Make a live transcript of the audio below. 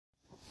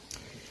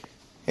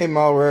Hey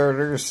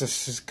Malwareers,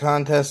 this is a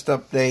contest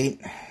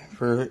update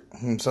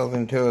from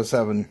Southern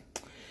 207.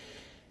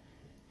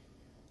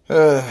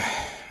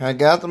 I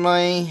got the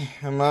money.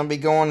 I'm going to be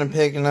going and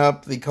picking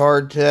up the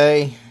card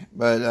today,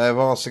 but I've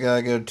also got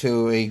to go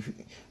to a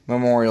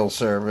memorial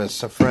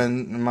service. A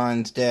friend of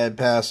mine's dad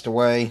passed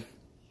away,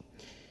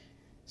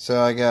 so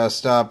I got to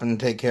stop and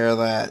take care of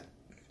that.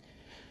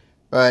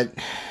 But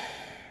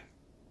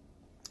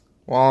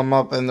while I'm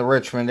up in the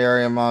Richmond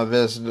area, I'm going to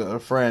visit a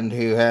friend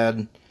who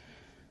had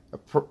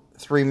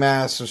 3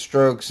 massive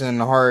strokes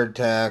and a heart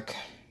attack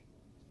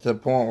to the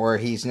point where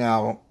he's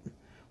now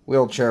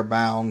wheelchair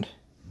bound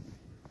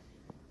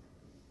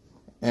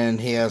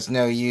and he has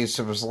no use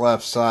of his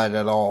left side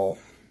at all.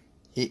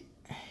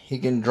 He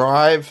can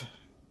drive,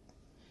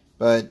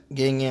 but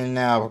getting in and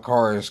out of a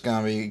car is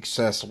going to be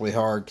excessively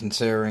hard,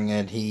 considering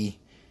that he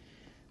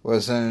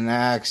was in an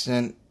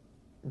accident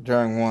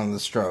during one of the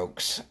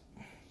strokes.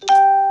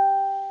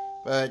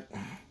 But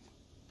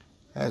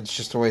that's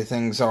just the way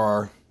things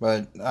are.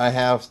 But I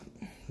have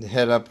to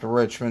head up to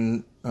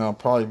Richmond. I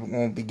probably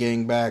won't be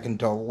getting back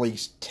until at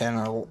least 10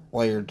 or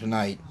later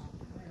tonight.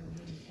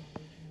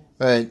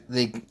 But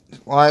the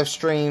live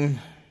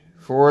stream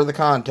for the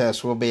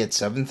contest will be at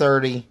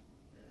 7:30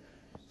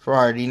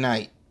 Friday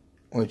night,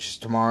 which is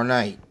tomorrow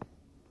night.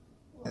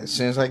 As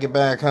soon as I get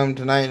back home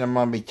tonight, I'm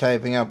going to be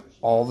typing up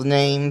all the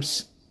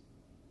names.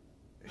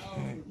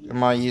 I'm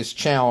going to use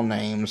channel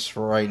names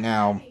for right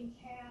now.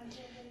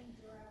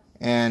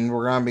 And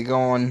we're going to be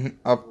going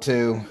up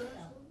to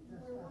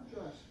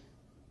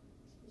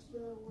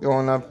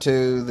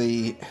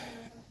the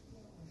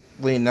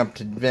leading up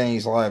to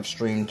Vinny's live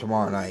stream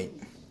tomorrow night.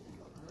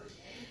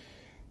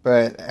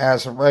 But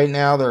as of right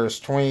now, there's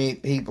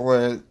 28 people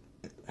that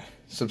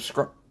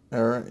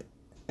entered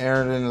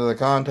into the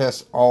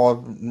contest. All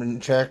have been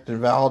checked and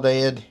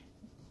validated.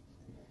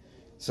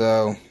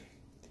 So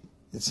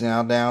it's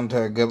now down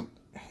to good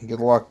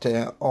luck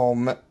to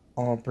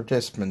all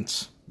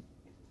participants.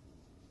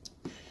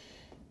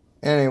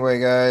 Anyway,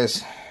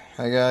 guys,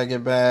 I gotta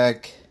get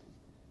back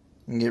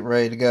and get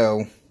ready to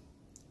go.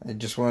 I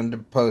just wanted to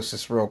post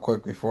this real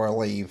quick before I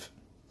leave.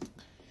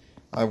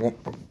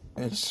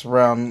 It's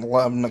around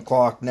 11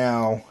 o'clock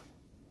now.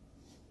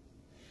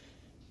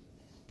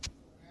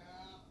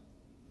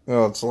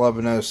 Well, it's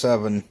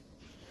 11:07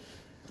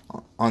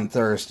 on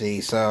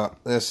Thursday, so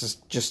this is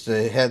just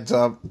a heads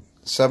up.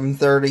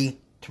 7:30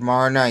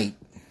 tomorrow night.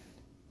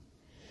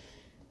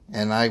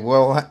 And I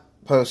will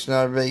post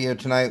another video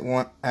tonight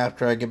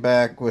after I get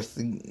back with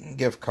the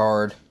gift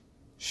card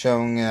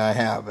showing that I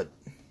have it.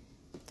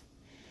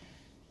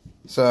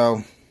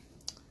 So,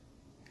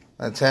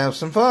 let's have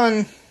some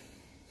fun.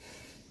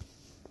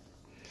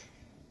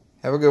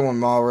 Have a good one,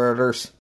 Malwareers.